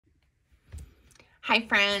Hi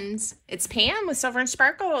friends, it's Pam with Silver and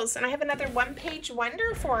Sparkles, and I have another one-page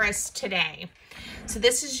wonder for us today. So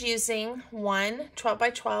this is using one 12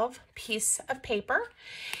 by 12 piece of paper,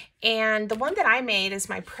 and the one that I made is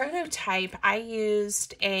my prototype. I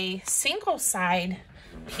used a single side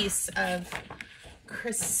piece of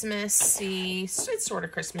Christmassy, it's sort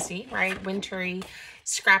of Christmassy, right? Wintry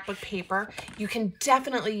scrapbook paper. You can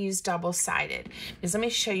definitely use double-sided, because let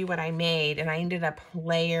me show you what I made, and I ended up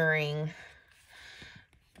layering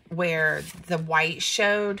where the white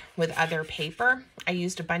showed with other paper. I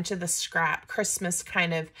used a bunch of the scrap Christmas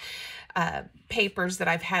kind of papers that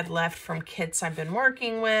I've had left from kits I've been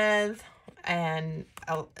working with, and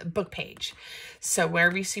a book page. So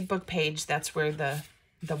wherever you see book page, that's where the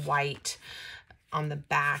white on the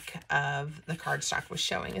back of the cardstock was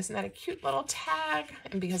showing. Isn't that a cute little tag?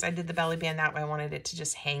 And because I did the belly band that way, I wanted it to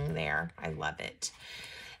just hang there. I love it.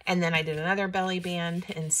 And then I did another belly band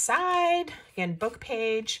inside, again, book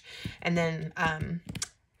page, and then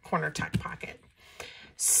corner tuck pocket.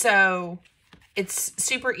 So it's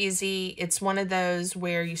super easy. It's one of those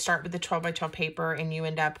where you start with the 12 by 12 paper and you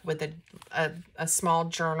end up with a small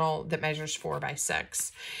journal that measures 4 by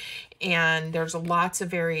 6. And there's lots of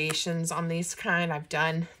variations on these kind. I've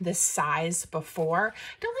done this size before.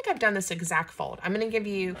 I don't think I've done this exact fold. I'm going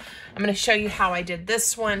to show you how I did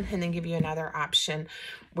this one and then give you another option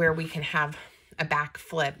where we can have a back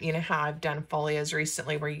flip. You know how I've done folios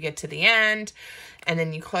recently where you get to the end and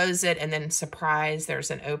then you close it and then surprise, there's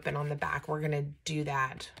an open on the back. We're going to do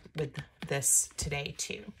that with this today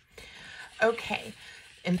too. Okay.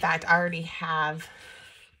 In fact, I already have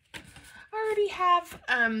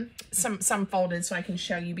some folded so I can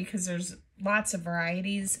show you, because there's lots of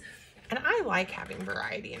varieties, and I like having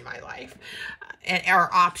variety in my life,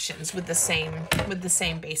 or options with the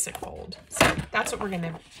same basic fold. So that's what we're going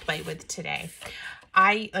to play with today.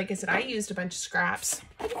 Like I said, I used a bunch of scraps.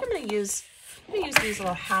 I think I'm going to use these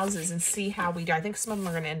little houses and see how we do. I think some of them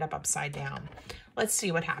are going to end up upside down. Let's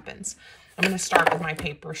see what happens. I'm going to start with my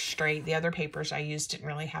paper straight. The other papers I used didn't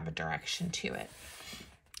really have a direction to it.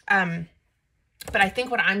 But I think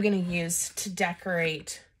what I'm going to use to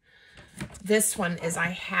decorate this one is I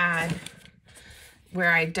had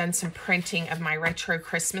where I'd done some printing of my retro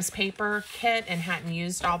Christmas paper kit and hadn't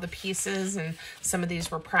used all the pieces, and some of these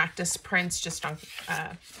were practice prints just on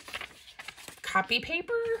copyweight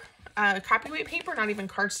paper, not even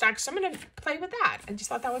cardstock. So I'm going to play with that. I just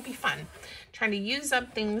thought that would be fun, trying to use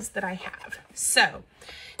up things that I have. So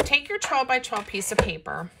take your 12 by 12 piece of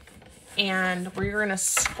paper, and we're going to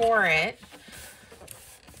score it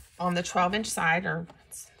on the 12-inch side, or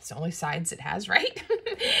it's the only sides it has, right?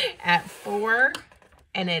 At 4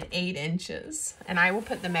 and at 8 inches. And I will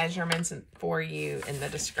put the measurements for you in the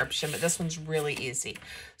description, but this one's really easy.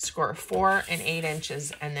 Score 4 and 8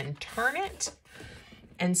 inches and then turn it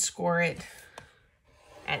and score it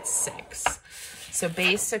at 6. So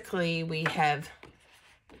basically we have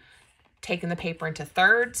taken the paper into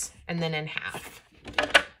thirds and then in half.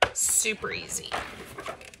 Super easy.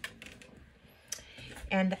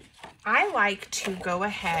 And I like to go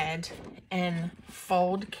ahead and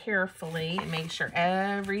fold carefully and make sure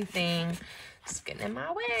everything is getting in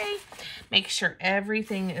my way. Make sure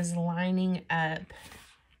everything is lining up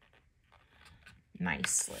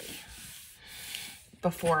nicely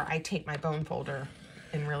before I take my bone folder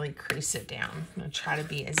and really crease it down. I'm going to try to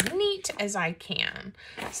be as neat as I can.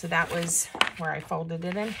 So that was where I folded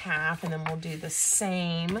it in half, and then we'll do the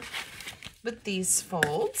same with these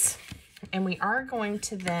folds. And we are going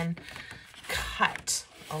to then cut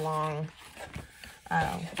along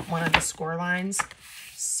one of the score lines.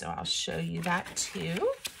 So I'll show you that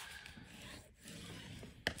too.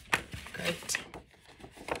 Great.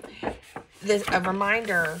 A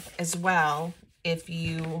reminder as well, if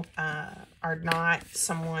you are not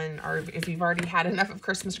someone, or if you've already had enough of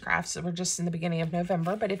Christmas crafts, so we're just in the beginning of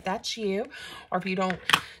November, but if that's you, or if you don't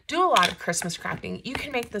do a lot of Christmas crafting, you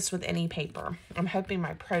can make this with any paper. I'm hoping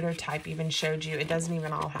my prototype even showed you it doesn't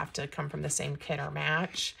even all have to come from the same kit or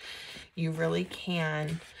match. You really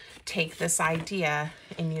can take this idea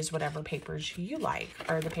and use whatever papers you like,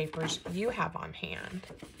 or the papers you have on hand.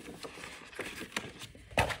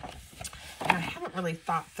 And I haven't really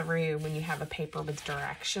thought through when you have a paper with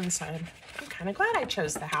directions, so I'm kind of glad I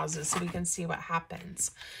chose the houses so we can see what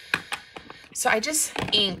happens. So I just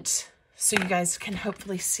inked so you guys can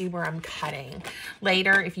hopefully see where I'm cutting.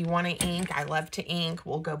 Later, if you want to ink, I love to ink,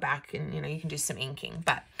 we'll go back and, you can do some inking.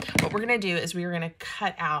 But what we're going to do is we're going to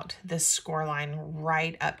cut out this score line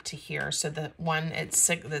right up to here. So the one that's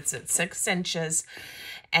at 6 inches.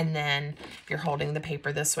 And then if you're holding the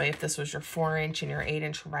paper this way, if this was your 4-inch and your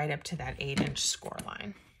 8-inch, right up to that 8-inch score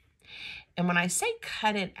line. And when I say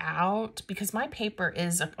cut it out, because my paper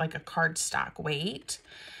is like a cardstock weight,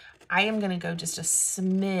 I am going to go just a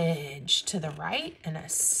smidge to the right and a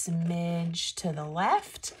smidge to the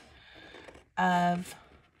left of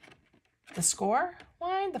the score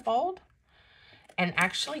line, the fold, and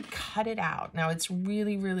actually cut it out. Now it's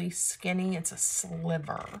really, really skinny. It's a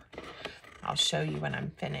sliver. I'll show you when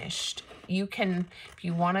I'm finished. You can, if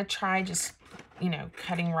you want to try just, you know,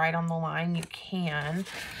 cutting right on the line, you can.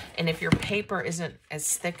 And if your paper isn't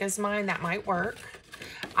as thick as mine, that might work.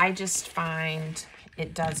 I just find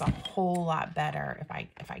it does a whole lot better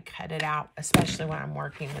if I cut it out, especially when I'm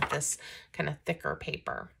working with this kind of thicker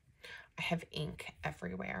paper. I have ink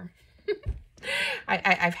everywhere.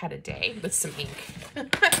 I've had a day with some ink.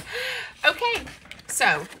 Okay,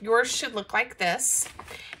 so yours should look like this.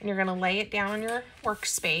 And you're gonna lay it down on your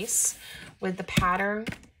workspace with the pattern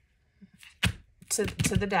to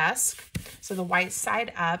the desk. So the white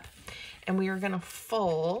side up, and we are gonna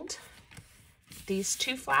fold these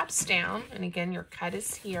two flaps down. And again, your cut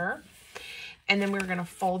is here. And then we're gonna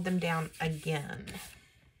fold them down again.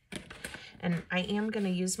 And I am gonna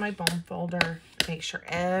use my bone folder, make sure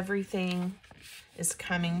everything is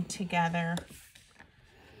coming together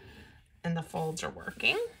and the folds are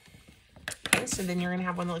working. Okay, so then you're gonna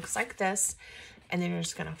have one that looks like this, and then you're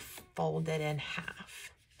just gonna fold it in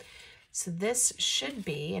half. So this should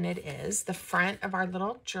be, and it is, the front of our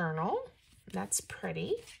little journal. That's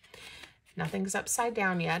pretty. Nothing's upside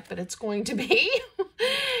down yet, but it's going to be.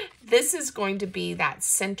 This is going to be that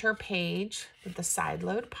center page with the side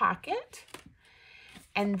load pocket.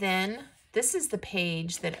 And then this is the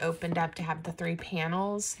page that opened up to have the 3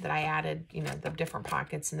 panels that I added, you know, the different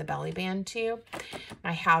pockets in the belly band to.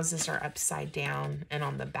 My houses are upside down, and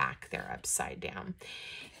on the back they're upside down.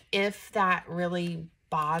 If that really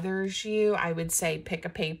bothers you, I would say pick a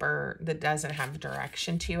paper that doesn't have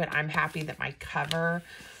direction to it. I'm happy that my cover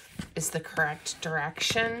is the correct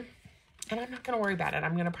direction, and I'm not going to worry about it.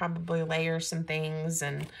 I'm going to probably layer some things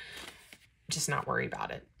and just not worry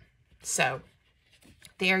about it. So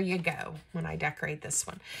there you go when I decorate this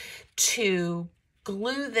one. To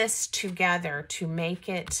glue this together to make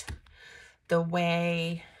it the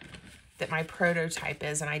way that my prototype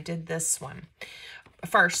is, and I did this one.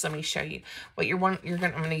 First, let me show you what I'm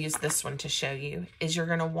going to use this one to show you, is you're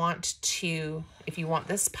going to want to, if you want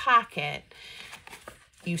this pocket,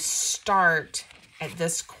 you start at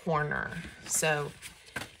this corner. So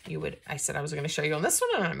you would, I said I was going to show you on this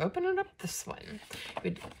one, and I'm opening up this one.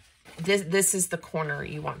 This is the corner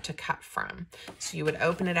you want to cut from. So you would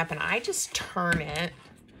open it up, and I just turn it,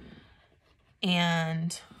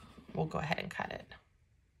 and we'll go ahead and cut it.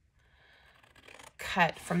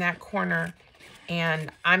 Cut from that corner,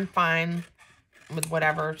 and I'm fine with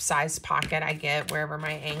whatever size pocket I get, wherever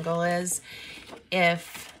my angle is.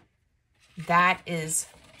 If that is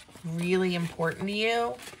really important to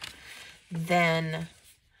you, then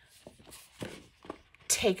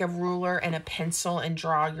take a ruler and a pencil and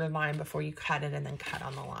draw your line before you cut it, and then cut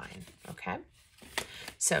on the line, okay?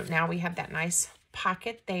 So now we have that nice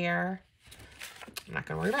pocket there. I'm not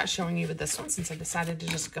going to worry about showing you with this one, since I decided to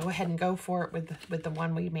just go ahead and go for it with the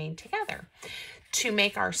one we made together. To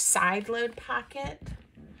make our side load pocket,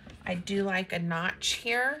 I do like a notch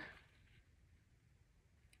here.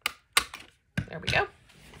 There we go.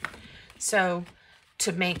 So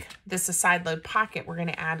to make this a side load pocket, we're going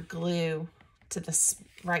to add glue to this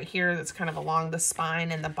right here that's kind of along the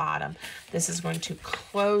spine and the bottom. This is going to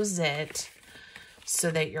close it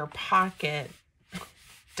so that your pocket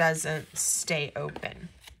doesn't stay open.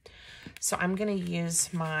 So I'm going to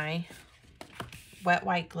use my wet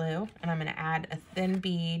white glue, and I'm going to add a thin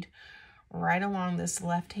bead right along this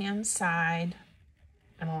left-hand side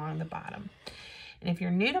and along the bottom. And if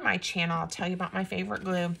you're new to my channel, I'll tell you about my favorite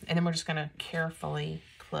glue, and then we're just going to carefully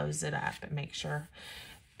close it up and make sure,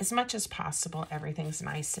 as much as possible, everything's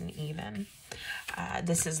nice and even.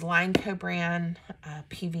 This is Lineco brand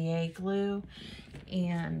PVA glue,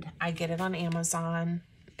 and I get it on Amazon.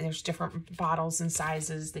 There's different bottles and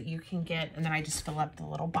sizes that you can get, and then I just fill up the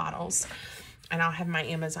little bottles. And I'll have my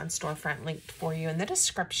Amazon storefront linked for you in the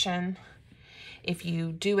description. If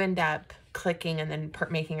you do end up clicking and then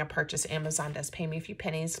making a purchase, Amazon does pay me a few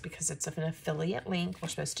pennies because it's an affiliate link. We're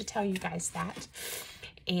supposed to tell you guys that.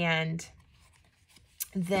 And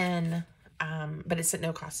then, but it's at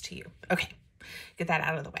no cost to you. Okay, get that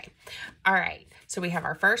out of the way. All right, so we have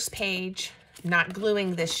our first page. Not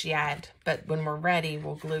gluing this yet, but when we're ready,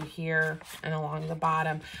 we'll glue here and along the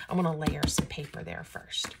bottom. I'm going to layer some paper there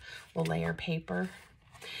first. We'll layer paper,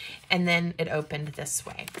 and then it opened this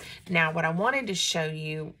way. Now, what I wanted to show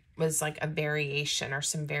you was like a variation or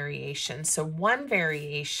some variation. So one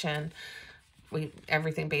variation,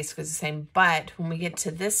 everything basically is the same, but when we get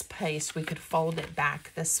to this place, we could fold it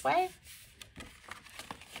back this way.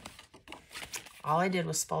 All I did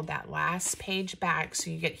was fold that last page back, so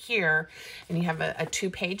you get here and you have a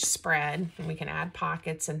 2-page spread, and we can add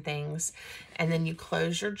pockets and things, and then you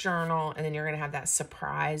close your journal, and then you're going to have that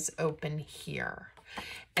surprise open here.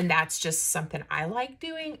 And that's just something I like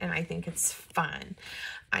doing, and I think it's fun.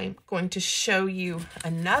 I'm going to show you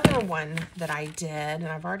another one that I did, and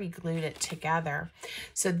I've already glued it together.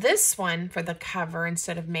 So this one, for the cover,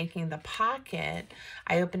 instead of making the pocket,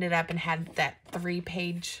 I opened it up and had that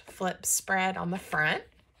 3-page flip spread on the front.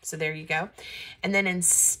 So there you go. And then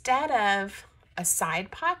instead of a side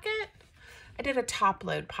pocket, I did a top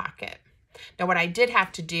load pocket. Now what I did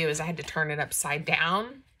have to do is I had to turn it upside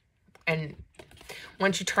down, and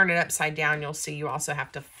once you turn it upside down, you'll see you also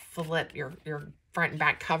have to flip your front and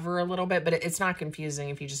back cover a little bit, but it's not confusing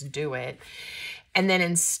if you just do it. And then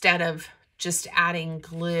instead of just adding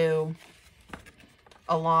glue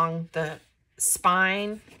along the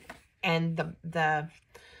spine and the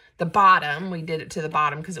bottom, we did it to the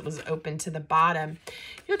bottom because it was open to the bottom,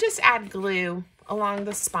 you'll just add glue along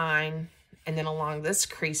the spine and then along this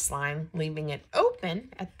crease line, leaving it open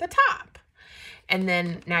at the top. And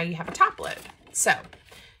then now you have a top load. So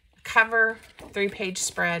cover, 3-page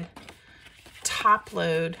spread, top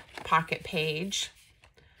load pocket page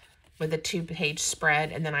with a 2-page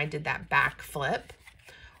spread, and then I did that back flip.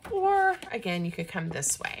 Or again, you could come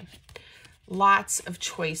this way. Lots of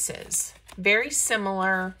choices. Very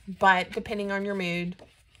similar, but depending on your mood,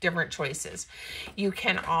 different choices. You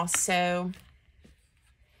can also,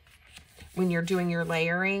 when you're doing your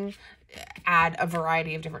layering, add a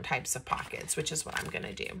variety of different types of pockets, which is what I'm going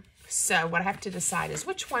to do. So what I have to decide is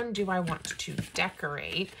which one do I want to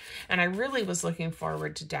decorate? And I really was looking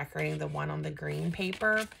forward to decorating the one on the green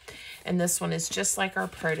paper. And this one is just like our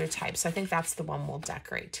prototype. So I think that's the one we'll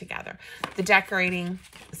decorate together. The decorating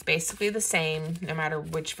is basically the same, no matter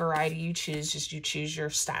which variety you choose. Just you choose your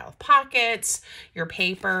style of pockets, your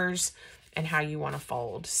papers, and how you want to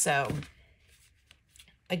fold. So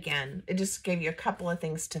again, it just gave you a couple of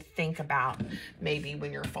things to think about maybe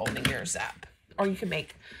when you're folding yours up. Or you can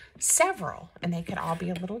make several, and they could all be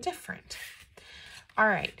a little different. All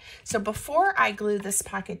right, so before I glue this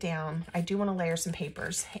pocket down, I do want to layer some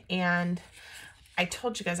papers. And I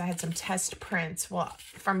told you guys I had some test prints. Well,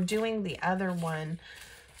 from doing the other one,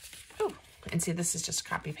 and see, this is just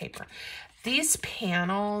copy paper. These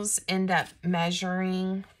panels end up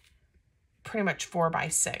measuring pretty much 4 by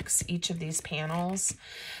 6, each of these panels.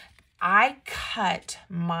 I cut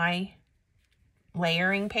my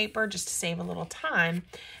layering paper just to save a little time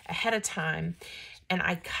ahead of time, and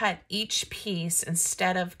I cut each piece,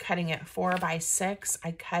 instead of cutting it 4 by 6,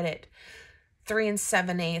 I cut it 3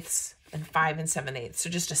 7/8 and 5 7/8. So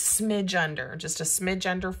just a smidge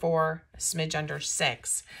under 4, a smidge under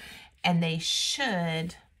 6, and they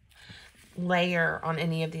should layer on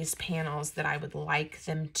any of these panels that I would like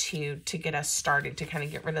them to get us started, to kind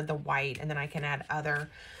of get rid of the white, and then I can add other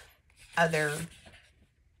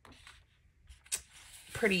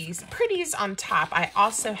pretties on top. I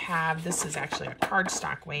also have, this is actually a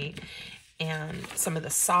cardstock weight, and some of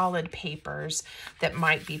the solid papers that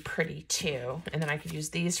might be pretty too. And then I could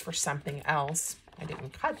use these for something else. I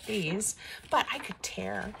didn't cut these, but I could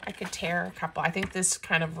tear a couple. I think this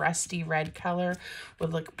kind of rusty red color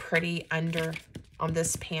would look pretty under on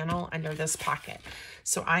this panel, under this pocket.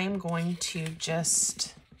 So I am going to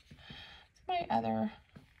just, my other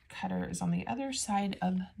cutter is on the other side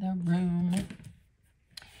of the room.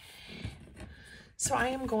 So I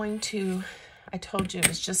am going to, I told you it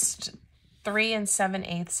was just 3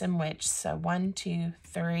 7/8 in which, so 1, 2,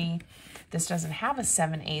 3. This doesn't have a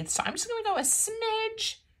 7/8, so I'm just going to go a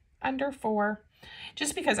smidge under 4,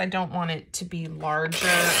 just because I don't want it to be larger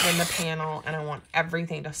than the panel, and I want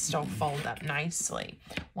everything to still fold up nicely.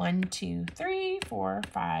 1, 2, 3, 4,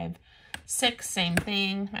 5, 6, same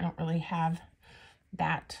thing. I don't really have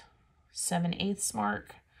that 7/8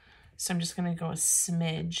 mark, so I'm just going to go a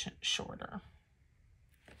smidge shorter.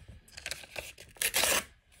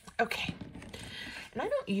 Okay, and I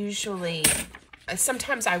don't usually,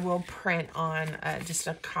 sometimes I will print on just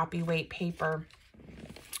a copy weight paper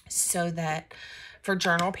so that for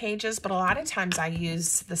journal pages, but a lot of times I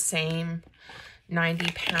use the same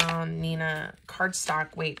 90-pound Neenah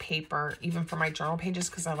cardstock weight paper even for my journal pages,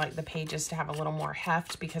 because I like the pages to have a little more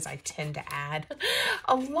heft, because I tend to add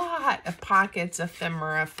a lot of pockets,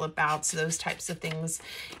 ephemera, flip outs, those types of things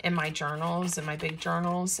in my journals, in my big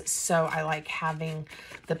journals. So I like having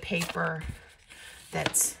the paper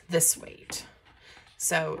that's this weight.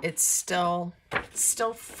 So it's still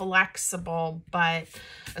flexible, but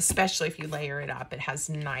especially if you layer it up, it has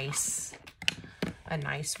a nice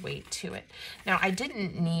weight to it. Now, I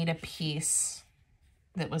didn't need a piece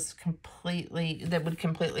that would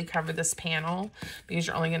completely cover this panel because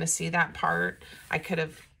you're only going to see that part. I could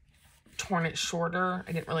have torn it shorter.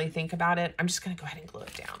 I didn't really think about it. I'm just going to go ahead and glue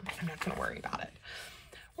it down. I'm not going to worry about it.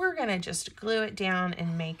 We're going to just glue it down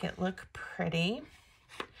and make it look pretty.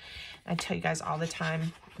 I tell you guys all the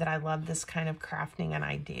time that I love this kind of crafting, and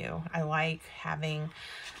I do. I like having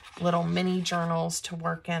little mini journals to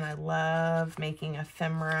work in. I love making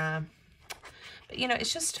ephemera. But, you know,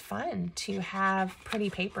 it's just fun to have pretty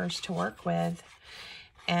papers to work with,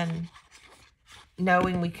 and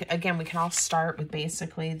knowing we can all start with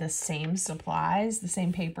basically the same supplies, the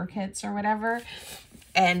same paper kits or whatever.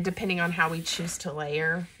 And depending on how we choose to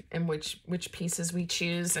layer and which pieces we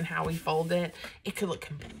choose and how we fold it, it could look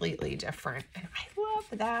completely different. And I love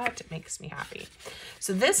that. It makes me happy.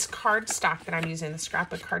 So this cardstock that I'm using, the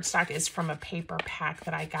scrapbook cardstock, is from a paper pack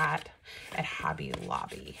that I got at Hobby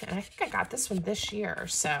Lobby. And I think I got this one this year.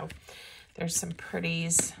 So there's some pretty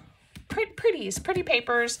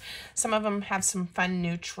papers. Some of them have some fun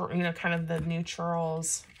neutral, you know, kind of the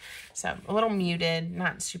neutrals. So a little muted,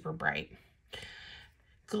 not super bright.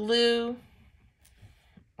 Glue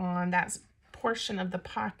on that portion of the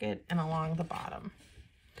pocket and along the bottom.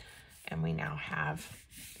 And we now have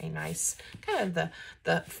a nice kind of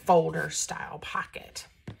the folder style pocket.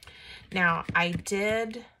 Now I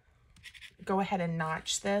did go ahead and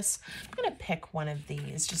notch this. I'm going to pick one of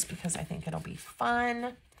these just because I think it'll be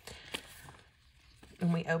fun.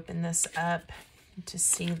 And we open this up to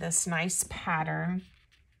see this nice pattern.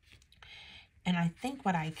 And I think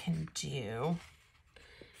what I can do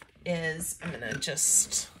is I'm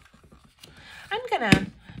gonna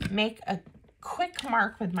make a quick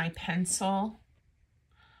mark with my pencil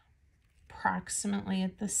approximately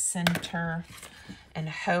at the center and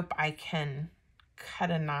hope I can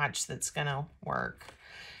cut a notch that's gonna work.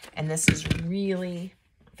 And this is really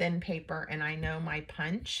thin paper, and I know my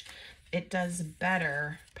punch, it does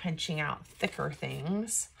better punching out thicker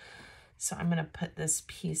things. So I'm going to put this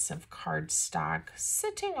piece of cardstock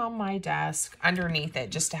sitting on my desk underneath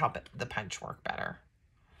it just to help the punch work better.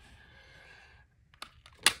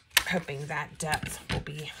 Hoping that depth will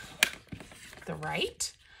be the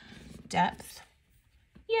right depth.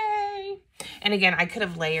 Yay! And again, I could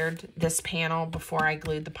have layered this panel before I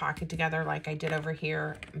glued the pocket together like I did over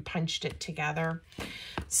here and punched it together.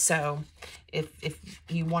 So if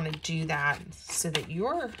you want to do that so that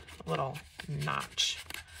your little notch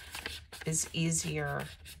is easier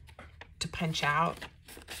to punch out,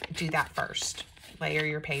 do that first. Layer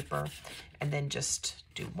your paper and then just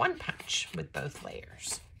do one punch with both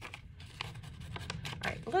layers.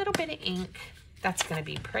 All right, a little bit of ink. That's going to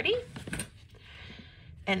be pretty.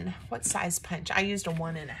 And what size punch? I used a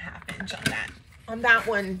 1.5 inch on that. On that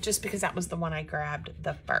one, just because that was the one I grabbed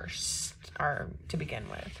the first, or to begin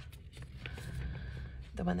with.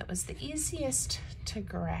 The one that was the easiest to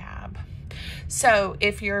grab. So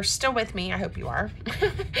if you're still with me, I hope you are.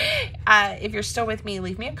 If you're still with me,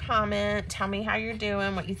 leave me a comment. Tell me how you're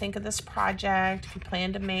doing, what you think of this project, if you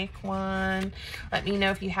plan to make one. Let me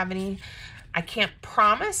know if you have any. I can't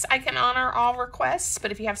promise I can honor all requests,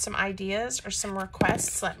 but if you have some ideas or some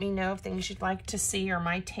requests, let me know of things you'd like to see or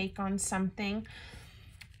my take on something.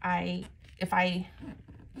 If I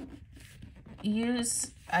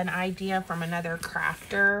use an idea from another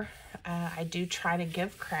crafter, I do try to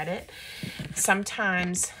give credit.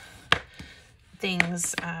 Sometimes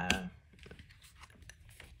things,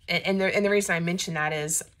 and the reason I mention that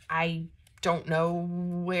is I don't know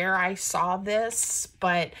where I saw this,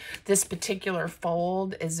 but this particular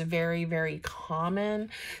fold is very, very common.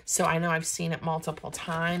 So I know I've seen it multiple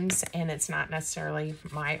times, and it's not necessarily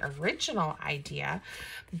my original idea,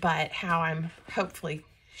 but how I'm hopefully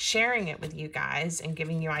sharing it with you guys and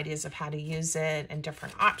giving you ideas of how to use it and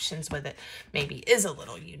different options with it maybe is a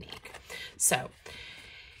little unique. So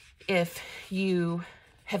if you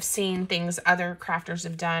have seen things other crafters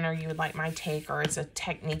have done, or you would like my take, or it's a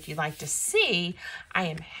technique you'd like to see, I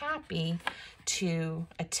am happy to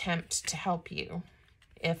attempt to help you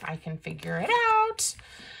if I can figure it out.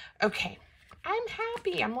 Okay, I'm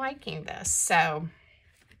happy. I'm liking this. So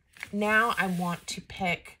now I want to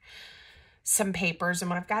pick some papers, and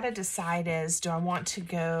what I've got to decide is, do I want to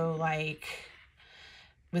go like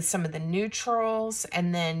with some of the neutrals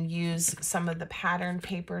and then use some of the pattern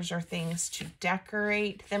papers or things to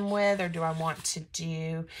decorate them with, or do I want to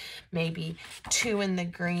do maybe 2 in the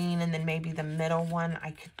green and then maybe the middle one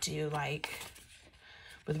I could do like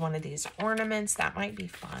with one of these ornaments? That might be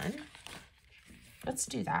fun. let's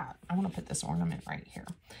do that. I want to put this ornament right here.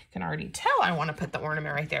 You can already tell I want to put the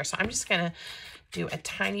ornament right there. So I'm just going to do a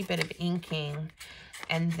tiny bit of inking,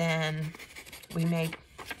 and then we may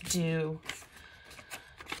do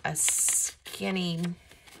a skinny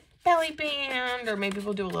belly band, or maybe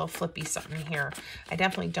we'll do a little flippy something here. I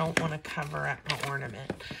definitely don't want to cover up my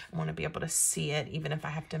ornament. I want to be able to see it, even if I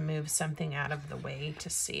have to move something out of the way to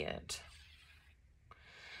see it.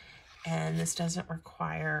 And this doesn't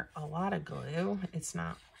require a lot of glue. It's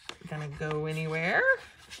not gonna go anywhere.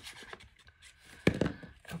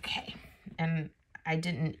 Okay, and I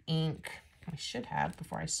didn't ink. I should have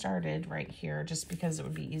before I started right here, just because it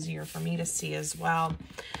would be easier for me to see as well.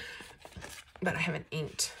 But I haven't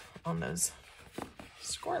inked on those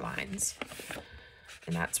score lines.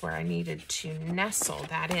 And that's where I needed to nestle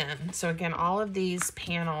that in. So again, all of these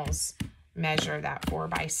panels measure that 4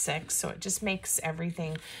 by 6. So it just makes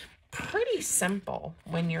everything pretty simple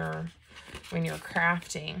when you're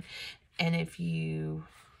crafting. And if you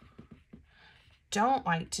don't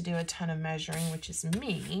like to do a ton of measuring, which is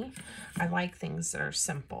me, I like things that are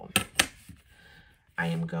simple. I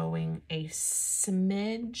am going a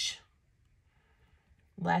smidge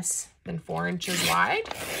less than 4 inches wide,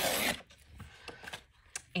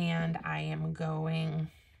 and I am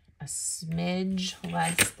going a smidge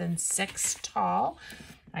less than 6 tall.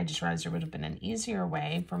 I just realized there would have been an easier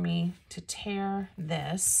way for me to tear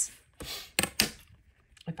this.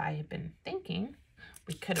 If I had been thinking,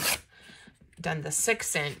 we could have done the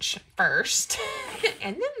 6 inch first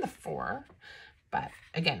and then the 4. But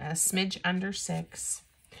again, a smidge under 6.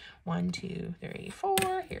 1, 2, 3, 4.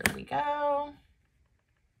 Here we go.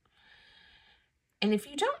 And if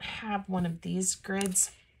you don't have one of these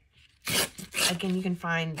grids, again, you can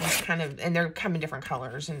find these kind of, and they come in different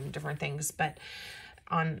colors and different things, but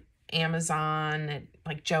on Amazon,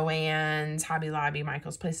 like Joann's, Hobby Lobby,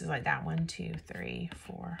 Michael's, places like that. 1, 2, 3,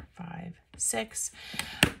 4, 5, 6.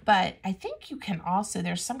 But I think you can also,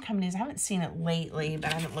 there's some companies, I haven't seen it lately,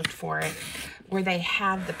 but I haven't looked for it, where they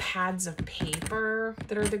have the pads of paper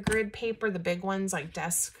that are the grid paper, the big ones, like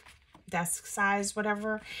desk size,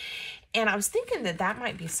 whatever. And I was thinking that that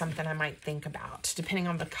might be something I might think about, depending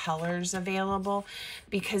on the colors available,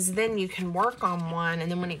 because then you can work on one,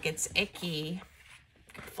 and then when it gets icky,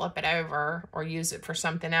 flip it over or use it for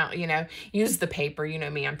something else, you know, use the paper. You know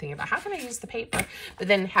me, I'm thinking about how can I use the paper, but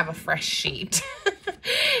then have a fresh sheet.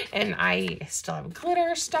 And I still have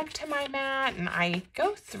glitter stuck to my mat, and I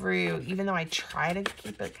go through, even though I try to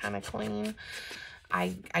keep it kind of clean,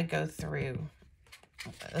 I go through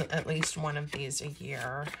at least one of these a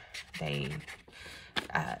year.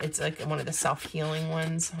 It's like one of the self-healing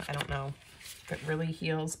ones. I don't know if it really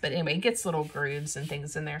heals, but anyway, it gets little grooves and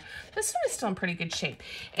things in there. This one is still in pretty good shape,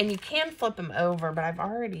 and you can flip them over, but I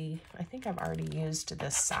think I've already used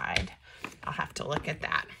this side. I'll have to look at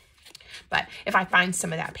that. But if I find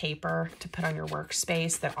some of that paper to put on your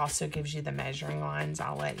workspace that also gives you the measuring lines,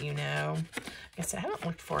 I'll let you know. Like I said, I haven't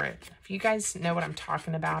looked for it. If you guys know what I'm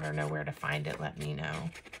talking about or know where to find it, let me know.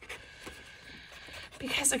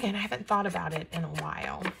 Because again, I haven't thought about it in a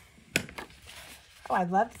while. Oh, I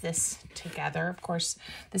love this together. Of course,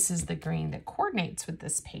 this is the green that coordinates with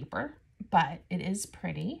this paper, but it is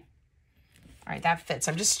pretty. All right, that fits.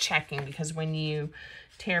 I'm just checking because when you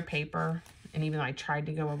tear paper, and even though I tried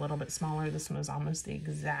to go a little bit smaller, this one was almost the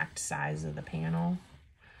exact size of the panel.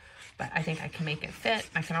 But I think I can make it fit.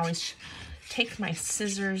 I can always take my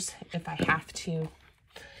scissors if I have to,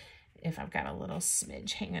 if I've got a little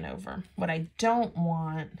smidge hanging over. What I don't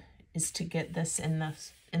want is to get this in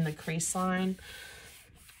the crease line,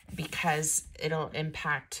 because it'll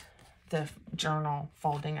impact the journal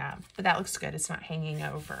folding up. But that looks good. It's not hanging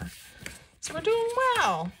over. So we're doing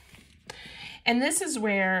well. And this is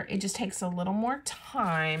where it just takes a little more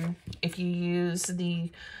time if you use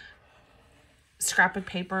the scrapbook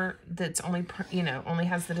paper that's only, only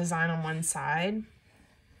has the design on one side.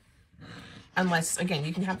 Unless, again,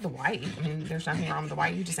 you can have the white. I mean, there's nothing wrong with the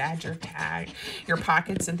white. You just add your tag, your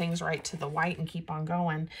pockets and things right to the white and keep on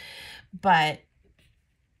going. But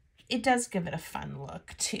it does give it a fun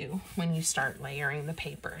look too when you start layering the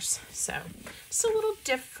papers. So it's a little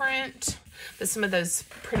different, but some of those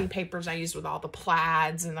pretty papers I used with all the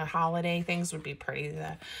plaids and the holiday things would be pretty.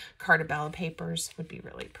 The Carta Bella papers would be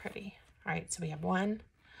really pretty. All right, so we have 1,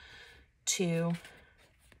 2,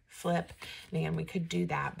 flip. And again, we could do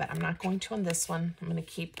that, but I'm not going to on this one. I'm going to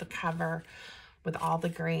keep the cover with all the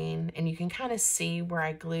green, and you can kind of see where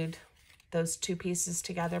I glued those two pieces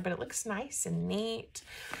together, but it looks nice and neat,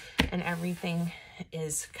 and everything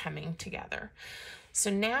is coming together. So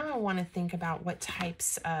now I want to think about what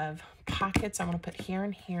types of pockets I want to put here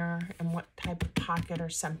and here, and what type of pocket or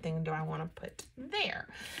something do I want to put there.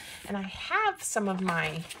 And I have some of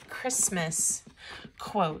my Christmas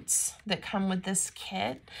quotes that come with this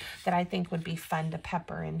kit that I think would be fun to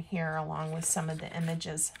pepper in here along with some of the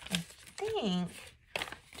images. I think,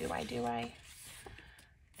 I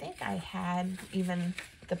think I had even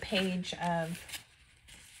the page of,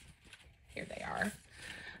 here they are,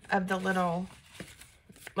 of the little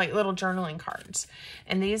journaling cards.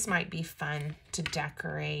 And these might be fun to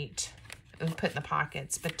decorate and put in the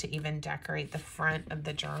pockets, but to even decorate the front of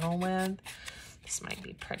the journal with. This might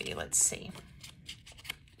be pretty. Let's see.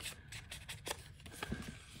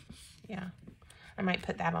 Yeah, I might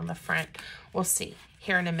put that on the front. We'll see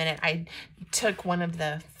here in a minute. I took one of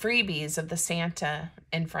the freebies of the Santa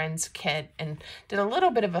and Friends kit and did a little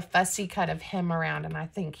bit of a fussy cut of him around, and I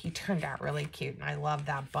think he turned out really cute, and I love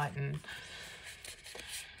that button.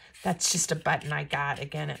 That's just a button I got,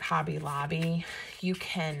 again, at Hobby Lobby.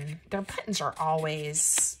 Their buttons are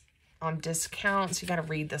always on discounts. You got to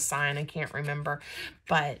read the sign. I can't remember.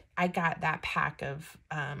 But I got that pack of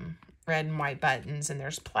red and white buttons, and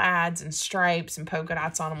there's plaids and stripes and polka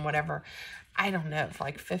dots on them, whatever. I don't know, for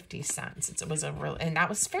like 50 cents. It was and that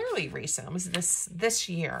was fairly recent. It was this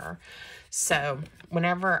year. So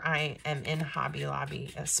whenever I am in Hobby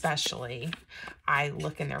Lobby, especially, I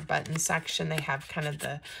look in their button section. They have kind of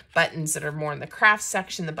the buttons that are more in the craft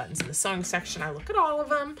section, the buttons in the sewing section. I look at all of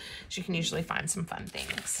them, so you can usually find some fun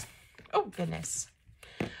things. Oh, goodness.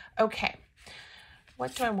 Okay.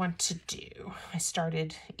 What do I want to do? I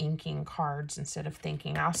started inking cards instead of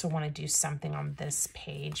thinking. I also want to do something on this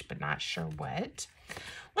page, but not sure what.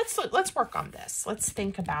 Let's work on this. Let's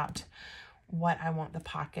think about what I want the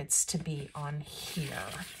pockets to be on here.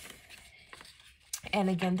 And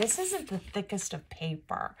again, this isn't the thickest of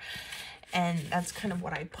paper, and that's kind of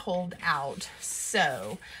what I pulled out.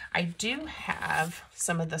 So I do have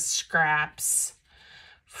some of the scraps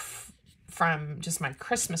from just my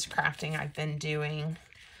Christmas crafting I've been doing,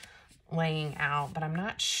 laying out, but I'm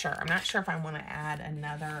not sure. I'm not sure if I want to add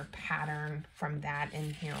another pattern from that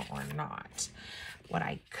in here or not. What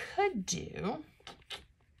I could do,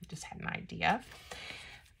 just had an idea.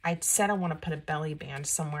 I said I want to put a belly band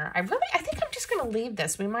somewhere. I think I'm just going to leave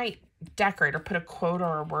this. We might decorate or put a quote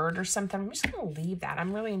or a word or something. I'm just going to leave that.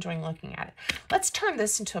 I'm really enjoying looking at it. Let's turn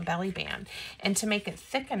this into a belly band. And to make it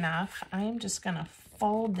thick enough, I am just going to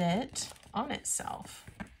fold it on itself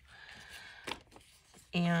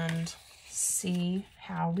and see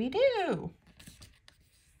how we do.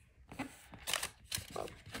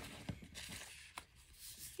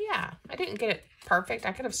 Yeah, I didn't get it perfect.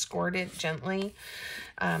 I could have scored it gently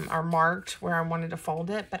or marked where I wanted to fold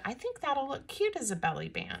it, but I think that'll look cute as a belly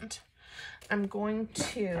band. I'm going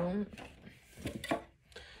to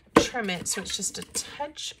trim it so it's just a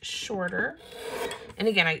touch shorter. And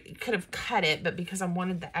again, I could have cut it, but because I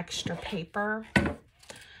wanted the extra paper,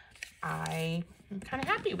 I'm kind of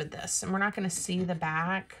happy with this. And we're not going to see the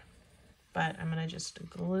back, but I'm going to just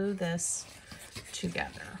glue this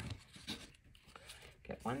together.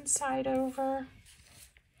 Get one side over,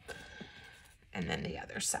 and then the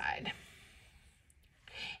other side.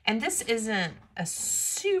 And this isn't a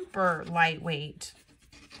super lightweight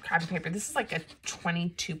copy paper. This is like a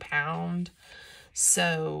 22 pound.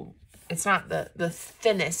 So it's not the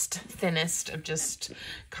thinnest of just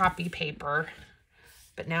copy paper.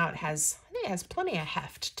 But now I think it has plenty of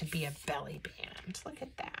heft to be a belly band. Look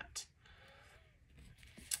at that.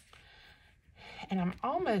 And I'm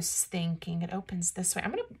almost thinking it opens this way.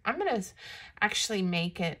 I'm gonna actually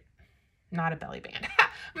make it not a belly band.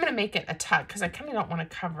 I'm gonna make it a tuck because I kind of don't want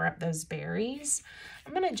to cover up those berries.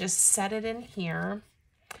 I'm gonna just set it in here,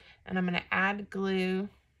 and I'm gonna add glue,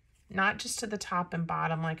 not just to the top and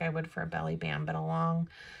bottom like I would for a belly band, but along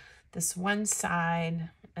this one side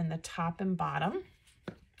and the top and bottom.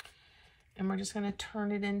 And we're just gonna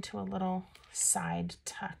turn it into a little side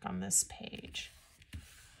tuck on this page.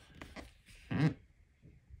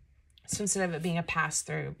 So instead of it being a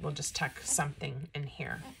pass-through, we'll just tuck something in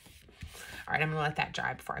here. All right, I'm gonna let that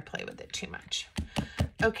dry before I play with it too much.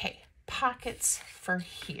 Okay, pockets for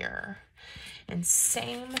here. And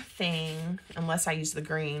same thing, unless I use the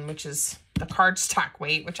green, which is the cardstock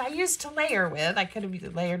weight, which I used to layer with. I could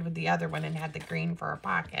have layered with the other one and had the green for a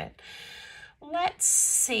pocket. Let's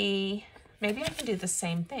see, maybe I can do the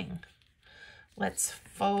same thing. Let's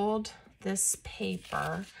fold this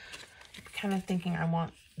paper. I'm kind of thinking I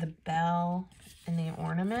want the bell and the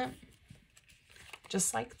ornament,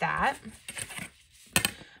 just like that. I'm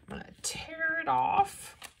gonna tear it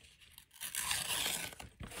off.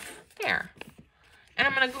 There. And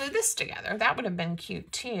I'm going to glue this together. That would have been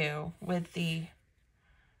cute too, with the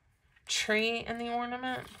tree and the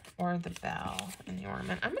ornament, or the bell and the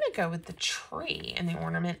ornament. I'm going to go with the tree and the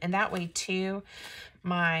ornament, and that way too,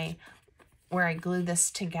 where I glue this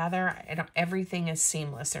together, everything is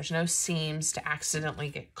seamless. There's no seams to accidentally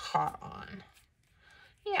get caught on.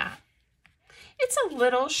 Yeah. It's a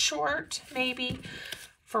little short, maybe,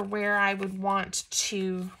 for where I would want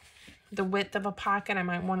the width of a pocket. I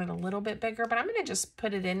might want it a little bit bigger, but I'm going to just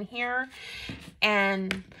put it in here.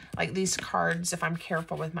 And like these cards, if I'm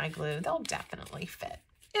careful with my glue, they'll definitely fit.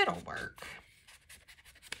 It'll work.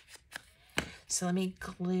 So let me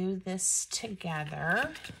glue this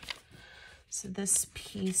together. So this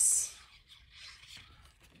piece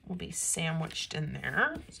will be sandwiched in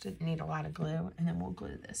there. Just didn't need a lot of glue. And then we'll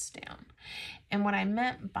glue this down. And what I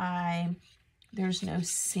meant by there's no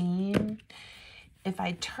seam, if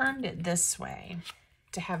I turned it this way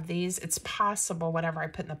to have these, it's possible whatever I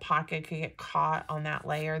put in the pocket could get caught on that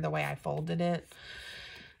layer the way I folded it.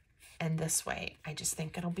 And this way, I just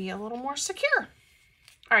think it'll be a little more secure.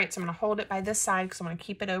 All right, so I'm going to hold it by this side because I'm going to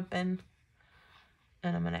keep it open.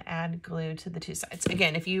 And I'm going to add glue to the two sides.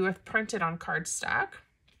 Again, if you have printed on cardstock,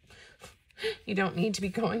 you don't need to be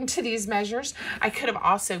going to these measures. I could have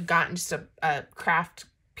also gotten just a craft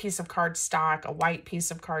piece of cardstock, a white piece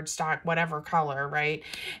of cardstock, whatever color, right?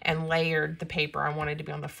 And layered the paper I wanted to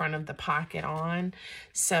be on the front of the pocket on.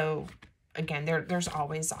 So again, there's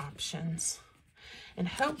always options. And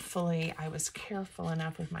hopefully I was careful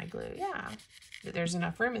enough with my glue. Yeah, that there's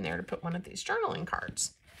enough room in there to put one of these journaling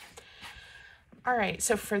cards. All right,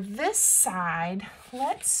 so for this side,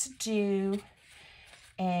 let's do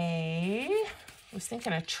I was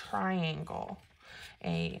thinking a triangle,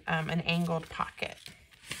 an angled pocket.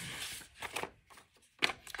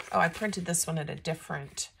 Oh, I printed this one at a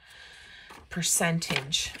different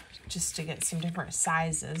percentage just to get some different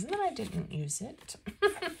sizes, and then I didn't use it.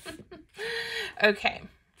 Okay,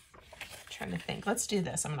 trying to think. Let's do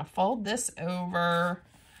this. I'm going to fold this over.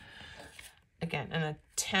 Again, an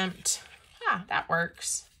attempt, that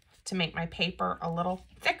works, to make my paper a little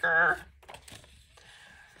thicker.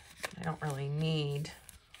 I don't really need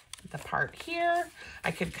the part here.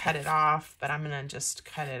 I could cut it off, but I'm going to just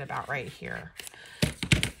cut it about right here.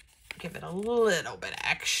 Give it a little bit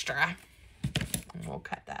extra, and we'll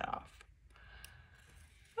cut that off.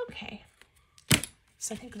 Okay,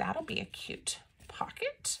 so I think that'll be a cute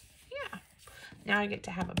pocket. Yeah, now I get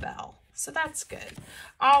to have a bell, so that's good.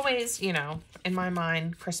 Always, you know, in my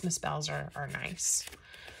mind, Christmas bells are nice.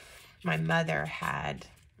 My mother had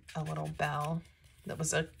a little bell that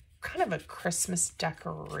was a kind of a Christmas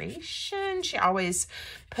decoration. She always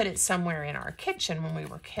put it somewhere in our kitchen when we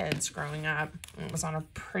were kids growing up. It was on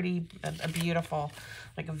a beautiful,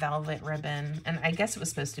 like a velvet ribbon. And I guess it was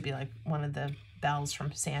supposed to be like one of the bells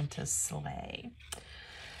from Santa's sleigh.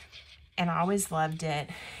 And I always loved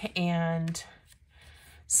it. And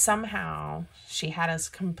somehow she had us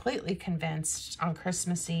completely convinced on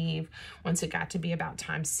Christmas Eve, once it got to be about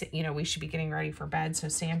time, you know, we should be getting ready for bed so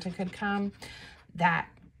Santa could come, that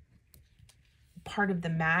part of the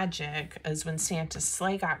magic is when Santa's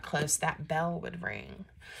sleigh got close, that bell would ring.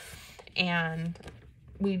 And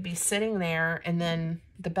we'd be sitting there, and then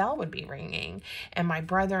the bell would be ringing. And my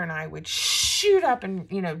brother and I would shoot up and,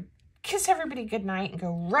 you know, kiss everybody goodnight and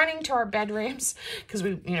go running to our bedrooms because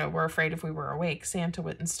we, you know, were afraid if we were awake, Santa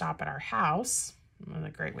wouldn't stop at our house. It was a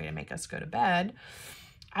great way to make us go to bed.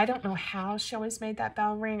 I don't know how she always made that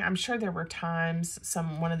bell ring. I'm sure there were times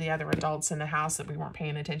one of the other adults in the house that we weren't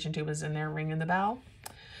paying attention to was in there ringing the bell.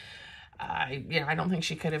 Yeah, I don't think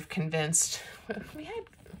she could have convinced. We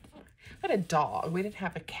had a dog. We didn't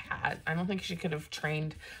have a cat. I don't think she could have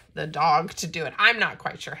trained the dog to do it. I'm not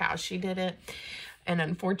quite sure how she did it. And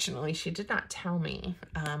unfortunately, she did not tell me.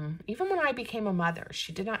 Even when I became a mother,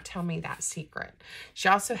 she did not tell me that secret. She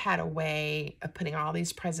also had a way of putting all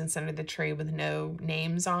these presents under the tree with no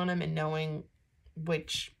names on them and knowing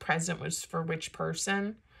which present was for which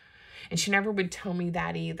person. And she never would tell me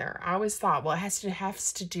that either. I always thought, well, it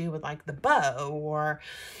has to do with like the bow or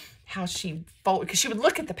how she folded, because she would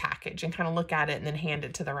look at the package and kind of look at it and then hand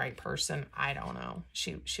it to the right person. I don't know.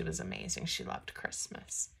 She was amazing. She loved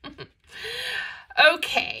Christmas.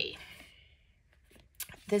 Okay,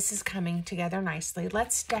 this is coming together nicely.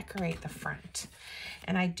 Let's decorate the front.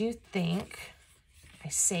 And I do think I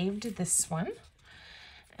saved this one,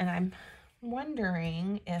 and I'm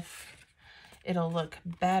wondering if it'll look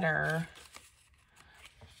better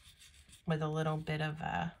with a little bit of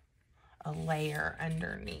a layer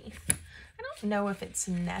underneath. I don't know if it's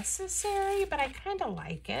necessary, but I kind of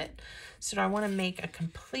like it. So do I want to make a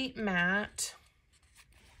complete mat?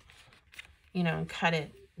 you know, and cut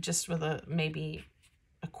it just with maybe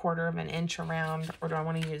a 1/4 of an inch around, or do I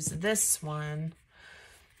want to use this one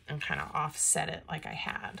and kind of offset it like I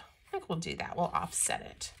had? I think we'll do that. We'll offset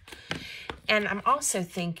it. And I'm also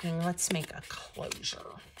thinking, let's make a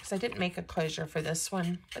closure, because I didn't make a closure for this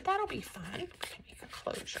one, but that'll be fun. We can make a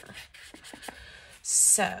closure.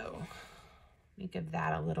 So let me give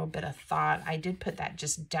that a little bit of thought. I did put that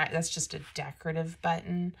that's just a decorative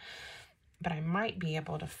button, but I might be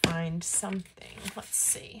able to find something. Let's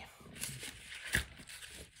see.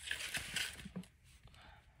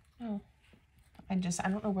 Oh, I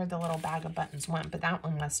don't know where the little bag of buttons went, but that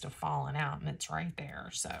one must have fallen out, and it's right there.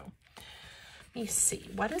 So let me see.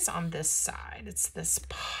 What is on this side? It's this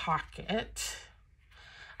pocket.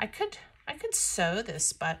 I could sew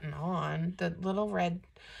this button on. The little red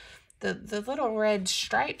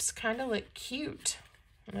stripes kind of look cute.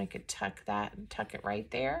 And I could tuck it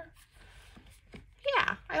right there.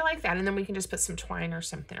 Yeah, I like that. And then we can just put some twine or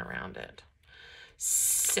something around it.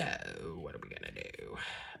 So what are we gonna do?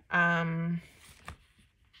 Let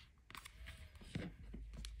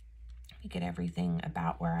me get everything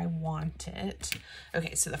about where I want it.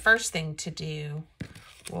 Okay, so the first thing to do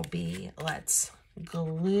will be, let's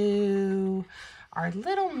glue our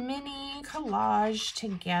little mini collage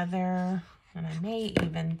together. And I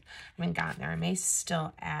haven't gotten there. I may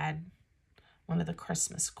still add one of the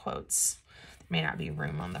Christmas quotes. There may not be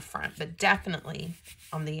room on the front, but definitely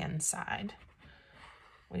on the inside,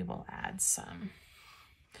 we will add some.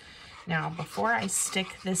 Now, before I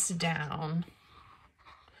stick this down,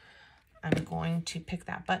 I'm going to pick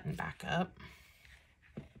that button back up.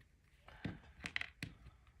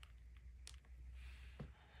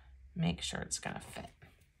 Make sure it's going to fit.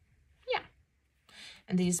 Yeah.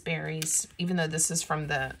 And these berries, even though this is from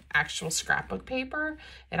the actual scrapbook paper,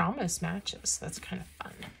 it almost matches. That's kind of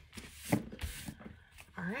fun.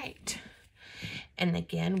 All right. And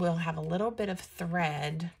again, we'll have a little bit of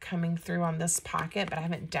thread coming through on this pocket, but I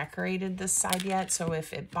haven't decorated this side yet. So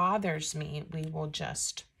if it bothers me, we will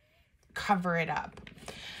just cover it up.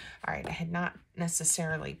 All right, I had not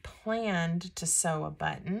necessarily planned to sew a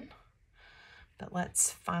button, but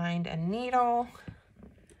let's find a needle.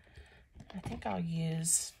 I think I'm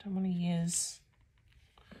going to use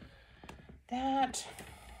that.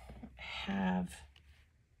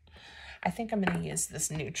 I think I'm going to use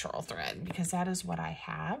this neutral thread because that is what I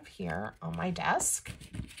have here on my desk.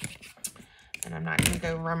 And I'm not going to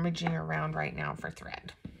go rummaging around right now for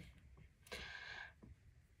thread.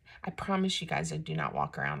 I promise you guys I do not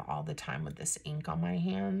walk around all the time with this ink on my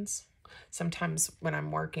hands. Sometimes when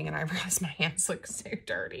I'm working and I realize my hands look so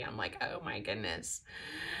dirty, I'm like, oh my goodness.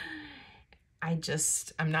 I'm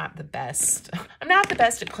not the best. I'm not the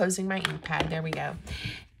best at closing my ink pad. There we go.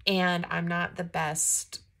 And I'm not the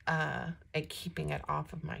best at keeping it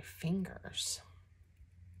off of my fingers.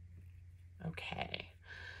 Okay.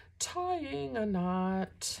 Tying a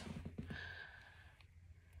knot.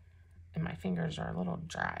 And my fingers are a little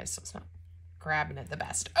dry, so it's not grabbing it the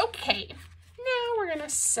best. Okay. Now we're going to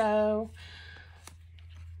sew.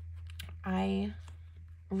 I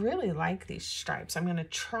really like these stripes. I'm going to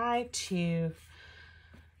try to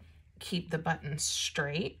keep the button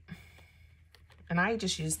straight. And I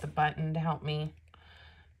just use the button to help me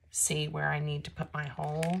see where I need to put my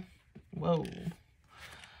hole. Whoa.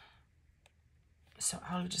 So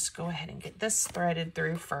I'll just go ahead and get this threaded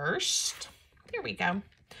through first. There we go.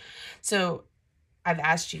 So I've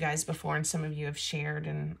asked you guys before, and some of you have shared,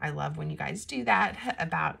 and I love when you guys do that,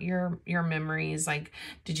 about your memories. Like,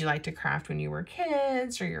 did you like to craft when you were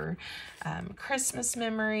kids, or your Christmas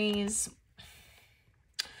memories?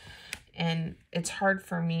 And it's hard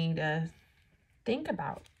for me to think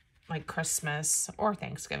about like Christmas or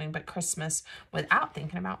Thanksgiving, but Christmas without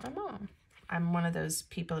thinking about my mom. I'm one of those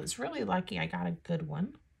people that's really lucky I got a good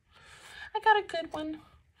one.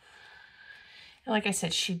 And like I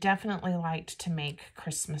said, she definitely liked to make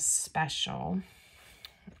Christmas special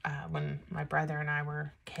when my brother and I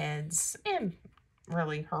were kids, and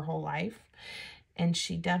really her whole life. And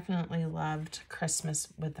she definitely loved Christmas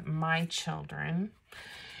with my children.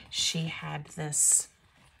 She had this,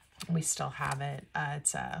 we still have it. I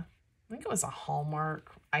think it was a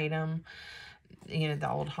Hallmark item. You know, the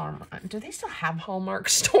old Hallmark. Do they still have Hallmark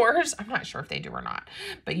stores? I'm not sure if they do or not.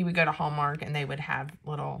 But you would go to Hallmark and they would have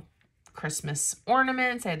little Christmas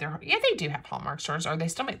ornaments. They do have Hallmark stores, or they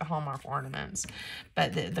still make the Hallmark ornaments.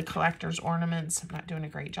 But the collector's ornaments, I'm not doing a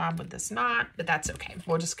great job with this knot, but that's okay.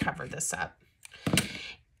 We'll just cover this up.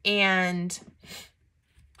 And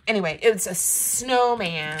anyway, it was a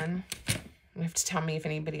snowman. You have to tell me if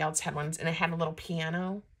anybody else had ones. And it had a little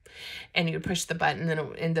piano. and you would push the button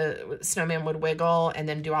and the snowman would wiggle and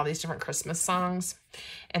then do all these different Christmas songs.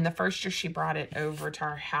 And the first year she brought it over to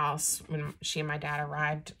our house when she and my dad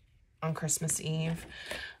arrived on Christmas Eve,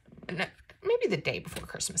 maybe the day before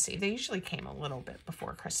Christmas Eve. They usually came a little bit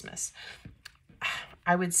before Christmas.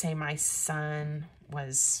 I would say my son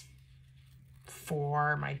was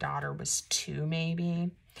 4, my daughter was 2 maybe.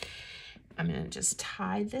 I'm going to just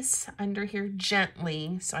tie this under here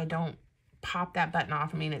gently so I don't pop that button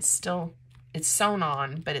off. I mean, it's sewn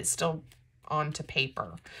on, but it's still onto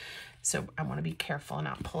paper. So I want to be careful and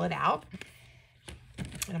not pull it out.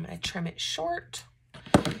 And I'm going to trim it short.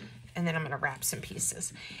 And then I'm going to wrap some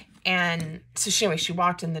pieces. And so anyway, she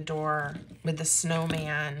walked in the door with the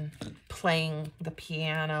snowman playing the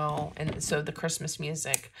piano. And so the Christmas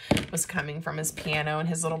music was coming from his piano and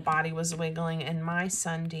his little body was wiggling. And my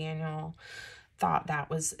son, Daniel, thought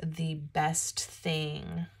that was the best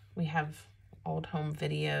thing. We have old home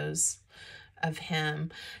videos of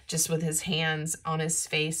him just with his hands on his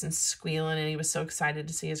face and squealing. And he was so excited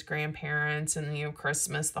to see his grandparents and, you know,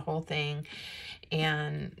 Christmas, the whole thing.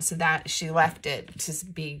 And so that she left it to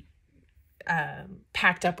be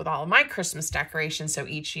packed up with all of my Christmas decorations. So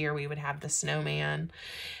each year we would have the snowman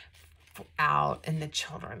out, and the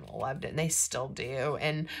children loved it, and they still do.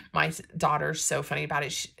 And my daughter's so funny about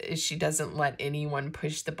it. She doesn't let anyone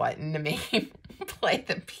push the button to make him play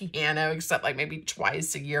the piano, except like maybe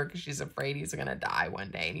twice a year, because she's afraid he's gonna die one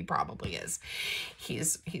day, and he probably is.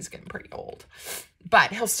 He's getting pretty old,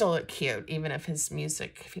 but he'll still look cute even if his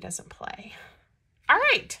music, if he doesn't play. All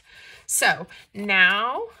right, so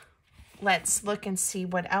now let's look and see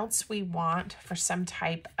what else we want for some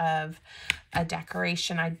type of a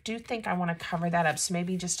decoration. I do think I want to cover that up. So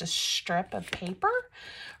maybe just a strip of paper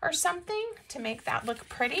or something to make that look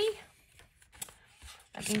pretty.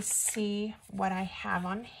 Let me see what I have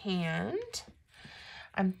on hand.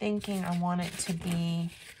 I'm thinking I want it to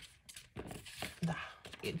be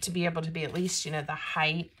able to be at least, you know, the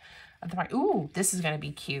height of the, ooh, this is going to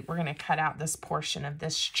be cute. We're going to cut out this portion of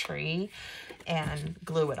this tree and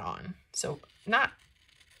glue it on. So not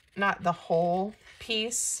the whole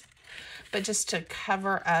piece, but just to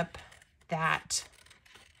cover up that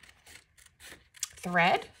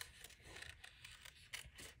thread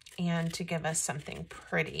and to give us something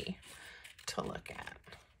pretty to look at.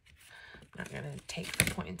 I'm not going to take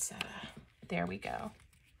the points out of, there we go.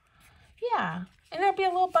 Yeah, and there'll be a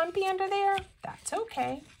little bumpy under there. That's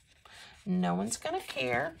okay. No one's going to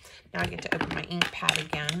care. Now I get to open my ink pad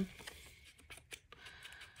again.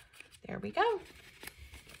 There we go.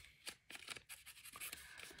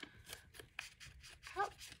 Oh.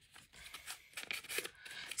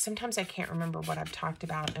 Sometimes I can't remember what I've talked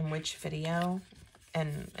about in which video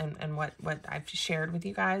and what I've shared with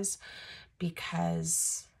you guys,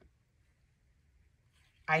 because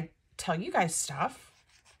I tell you guys stuff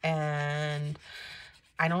and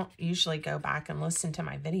I don't usually go back and listen to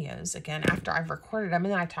my videos again after I've recorded them.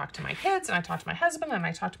 And then I talk to my kids and I talk to my husband and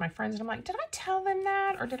I talk to my friends and I'm like, did I tell them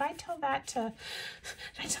that? Or did I tell that to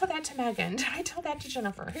Megan? Did I tell that to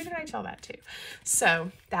Jennifer? Who did I tell that to?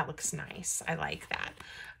 So that looks nice. I like that.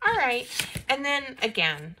 All right. And then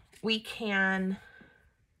again, we can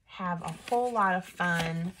have a whole lot of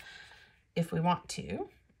fun if we want to,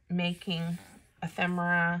 making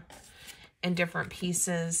ephemera and different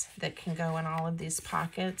pieces that can go in all of these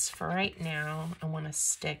pockets. For right now, I want to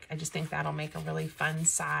stick. I just think that'll make a really fun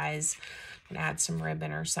size. And add some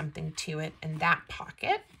ribbon or something to it in that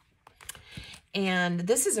pocket. And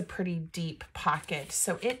this is a pretty deep pocket,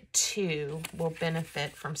 so it too will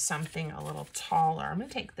benefit from something a little taller. I'm going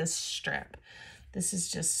to take this strip. This is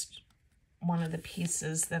just one of the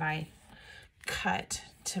pieces that I cut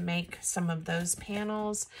to make some of those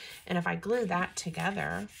panels. And if I glue that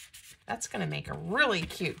together, that's going to make a really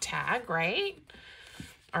cute tag, right?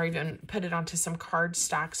 Or even put it onto some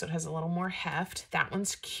cardstock so it has a little more heft. That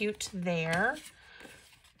one's cute there.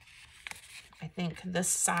 I think this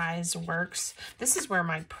size works. This is where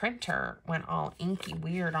my printer went all inky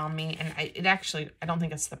weird on me. And I don't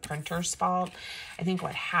think it's the printer's fault. I think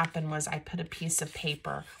what happened was I put a piece of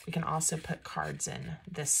paper. We can also put cards in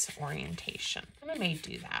this orientation. And I may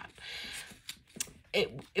do that.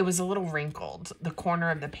 It was a little wrinkled. The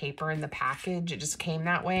corner of the paper in the package, it just came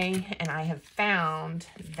that way. And I have found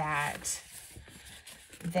that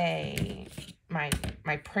my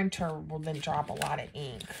printer will then drop a lot of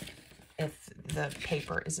ink if the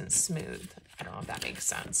paper isn't smooth. I don't know if that makes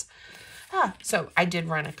sense. So I did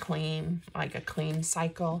run a clean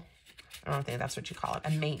cycle. I don't think that's what you call it,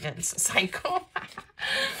 a maintenance cycle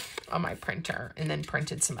on my printer and then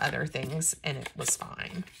printed some other things and it was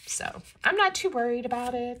fine. So I'm not too worried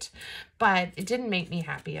about it, but it didn't make me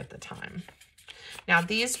happy at the time. Now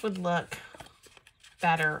these would look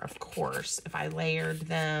better, of course, if I layered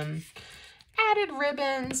them, added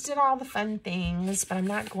ribbons, did all the fun things, but I'm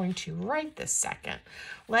not going to right this second.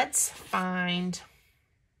 Let's find,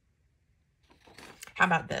 how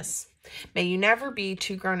about this? May you never be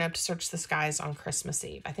too grown up to search the skies on Christmas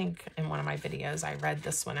Eve. I think in one of my videos I read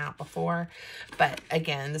this one out before, but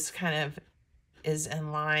again, this kind of is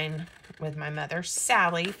in line with my mother,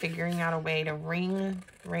 Sally, figuring out a way to ring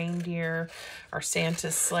reindeer or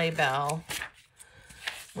Santa's sleigh bell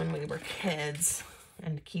when we were kids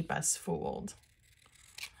and keep us fooled.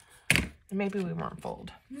 Maybe we weren't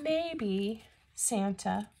fooled. Maybe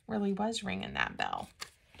Santa really was ringing that bell.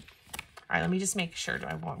 All right, let me just make sure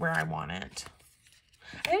where I want it.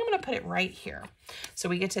 I think I'm going to put it right here. So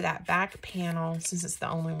we get to that back panel, since it's the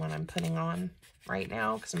only one I'm putting on right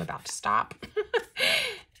now because I'm about to stop.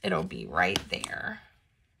 It'll be right there.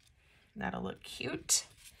 That'll look cute.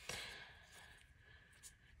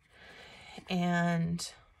 And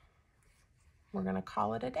we're going to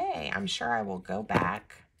call it a day. I'm sure I will go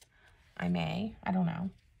back. I don't know.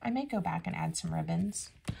 I may go back and add some ribbons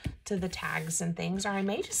to the tags and things, or I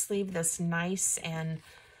may just leave this nice and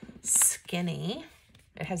skinny.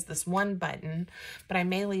 It has this one button, but I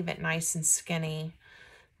may leave it nice and skinny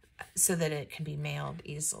so that it can be mailed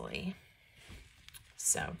easily.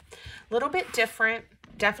 So a little bit different,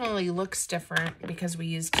 definitely looks different because we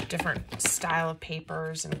used different style of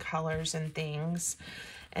papers and colors and things.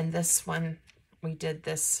 And this one, we did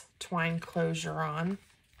this twine closure on.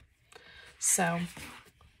 So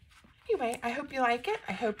anyway, I hope you like it.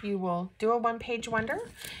 I hope you will do a one-page wonder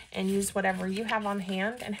and use whatever you have on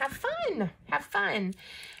hand and have fun. Have fun.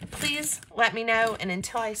 Please let me know. And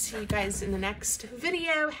until I see you guys in the next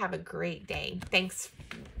video, have a great day. Thanks.